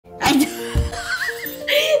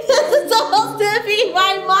This is supposed to be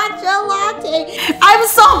my matcha latte. I'm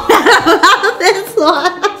so mad about this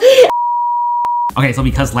one. Okay, so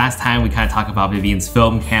because last time we kind of talked about Vivienne's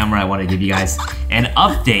film camera, I want to give you guys an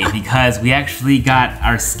update because we actually got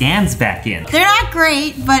our scans back in. They're not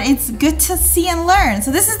great, but it's good to see and learn.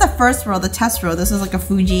 So this is the first roll, the test roll. This was like a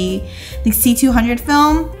Fuji, I think C200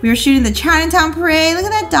 film. We were shooting the Chinatown Parade. Look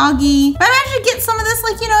at that doggy. But I actually get some of this,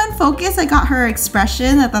 like, you know, in focus. I got her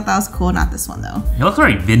expression. I thought that was cool. Not this one though. It looks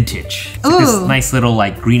very vintage. It's like this nice little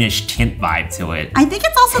like greenish tint vibe to it. I think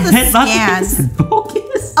it's also the scans.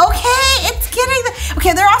 Focus. Okay, it's getting the,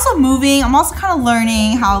 okay, they're also moving. I'm also kind of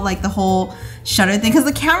learning how like the whole shutter thing, because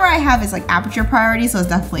the camera I have is like aperture priority, so it's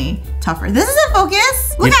definitely tougher. This isn't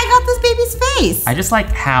focus. Look, I got this baby's face. I just like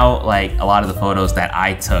how like a lot of the photos that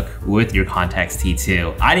I took with your Contax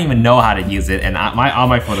T2, I didn't even know how to use it, and all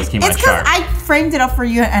my photos came out sharp. It's because I framed it up for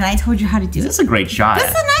you and I told you how to do it. This is a great shot. This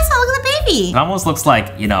is a nice one. Look at the baby. It almost looks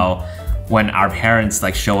like, you know, when our parents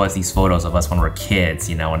like show us these photos of us when we're kids,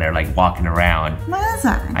 you know, when they're like walking around. What is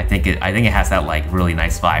that? I think it has that like really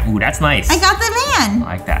nice vibe. Ooh, that's nice. I got the man. I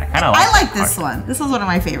like that. I like this one. This is one of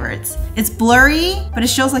my favorites. It's blurry, but it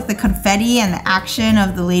shows like the confetti and the action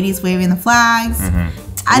of the ladies waving the flags.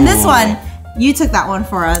 And this one, you took that one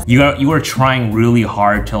for us. You were trying really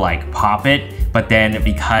hard to like pop it, but then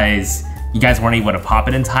because you guys weren't able to pop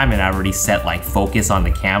it in time and I already set like focus on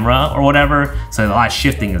the camera or whatever, so a lot of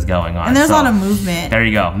shifting is going on. And there's a lot of movement. There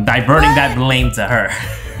you go. I'm diverting that blame to her.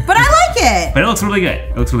 But I like it. But it looks really good.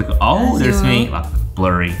 It looks really cool. Oh, there's me.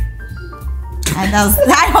 Blurry. And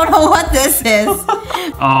I don't know what this is.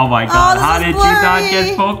 Oh my god, how did you not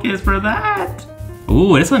get focus for that?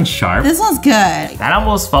 Ooh, this one's sharp. This one's good. That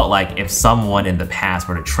almost felt like if someone in the past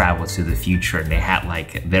were to travel to the future and they had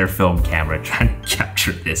like their film camera trying to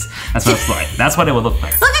capture this. That's what it's like. That's what it would look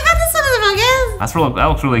like. Look, I got this one in the focus. That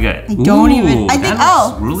looks really good. I don't even. I think.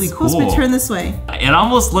 Oh, really cool. It's supposed to be turned this way. It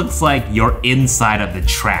almost looks like you're inside of the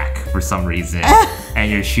track for some reason, and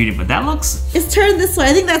you're shooting. But that looks. It's turned this way.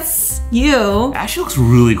 I think that's you. It actually looks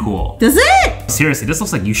really cool. Does it? Seriously, this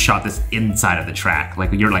looks like you shot this inside of the track.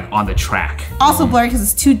 Like you're like on the track. Also blurry because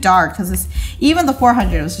it's too dark. Because even the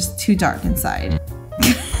 400 was just too dark inside.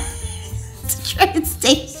 It's a train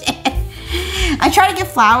station. I try to get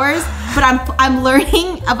flowers, but I'm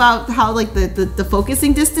learning about how like the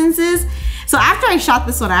focusing distance is. So after I shot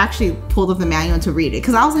this one, I actually pulled up the manual to read it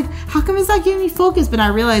because I was like, how come it's not giving me focus? But I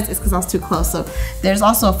realized it's because I was too close. So there's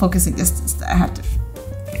also a focusing distance that I have to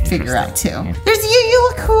figure out too. There's you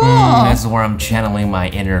look cool. This is where I'm channeling my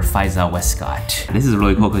inner Faisal Westcott. This is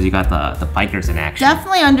really cool because you got the bikers in action.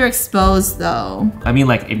 Definitely underexposed though. I mean,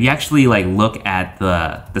 like if you actually like look at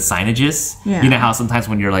the signages, you know how sometimes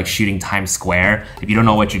when you're like shooting Times Square, if you don't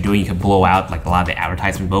know what you're doing, you can blow out like a lot of the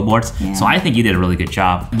advertisement billboards. So I think you did a really good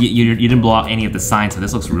job. You didn't blow out any of the signs, so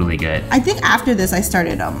this looks really good. I think after this I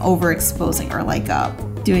started overexposing or like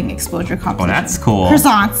doing exposure composition. Oh, that's cool.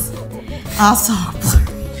 Croissants. Also.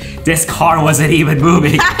 This car wasn't even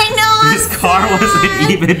moving. I know. This car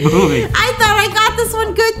wasn't even moving. I thought I got this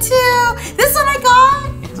one good too. This one I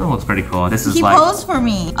got. This one looks pretty cool. This is he posed for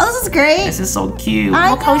me. Oh, this is great. This is so cute.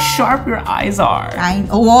 Look how sharp your eyes are.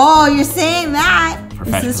 Whoa, you're saying that.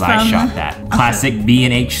 Professional. I shot that. Classic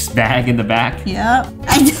B&H bag in the back. Yep.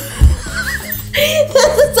 This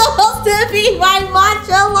is supposed to be my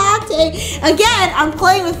matcha latte. Again, I'm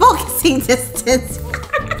playing with focusing distance.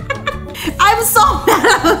 I'm so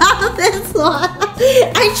mad about this one.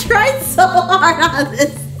 I tried so hard on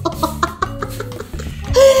this one.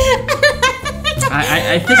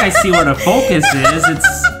 I think I see where the focus is.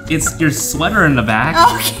 It's your sweater in the back.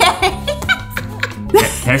 Okay.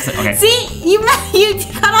 Okay. See, you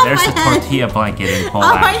cut off there's my the head. tortilla blanket in full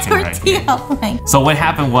action. My tortilla blanket. So what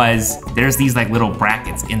happened was there's these like little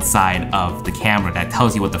brackets inside of the camera that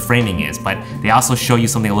tells you what the framing is, but they also show you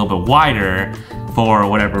something a little bit wider for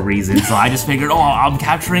whatever reason. So I just figured, oh, I'm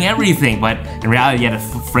capturing everything, but in reality, you had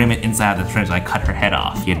to frame it inside of the frame, so I cut her head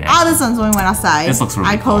off, you know. Oh, this one's when we went outside. This looks really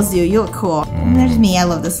cool. I posed you. You look cool. There's me. I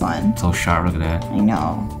love this one. So sharp. Look at that. I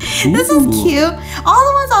know. Ooh. This is cute. All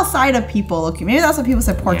the ones outside of people look cute. Maybe that's what people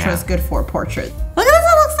say portrait is good for. Portrait. Look at this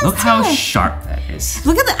one. Looks so Look how sharp that is.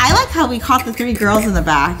 Look at the. I like how we caught the 3 girls in the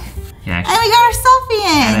back. Yeah. And we got our selfie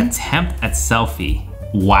in. An attempt at selfie.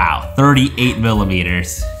 Wow. 38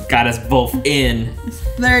 millimeters. Got us both in.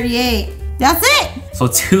 38. That's it. So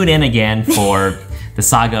tune in again for the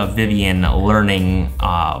saga of Vivienne learning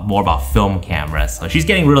more about film cameras. So she's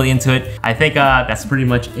getting really into it. I think that's pretty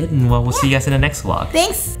much it, and we'll see you guys in the next vlog.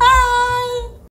 Thanks. Bye.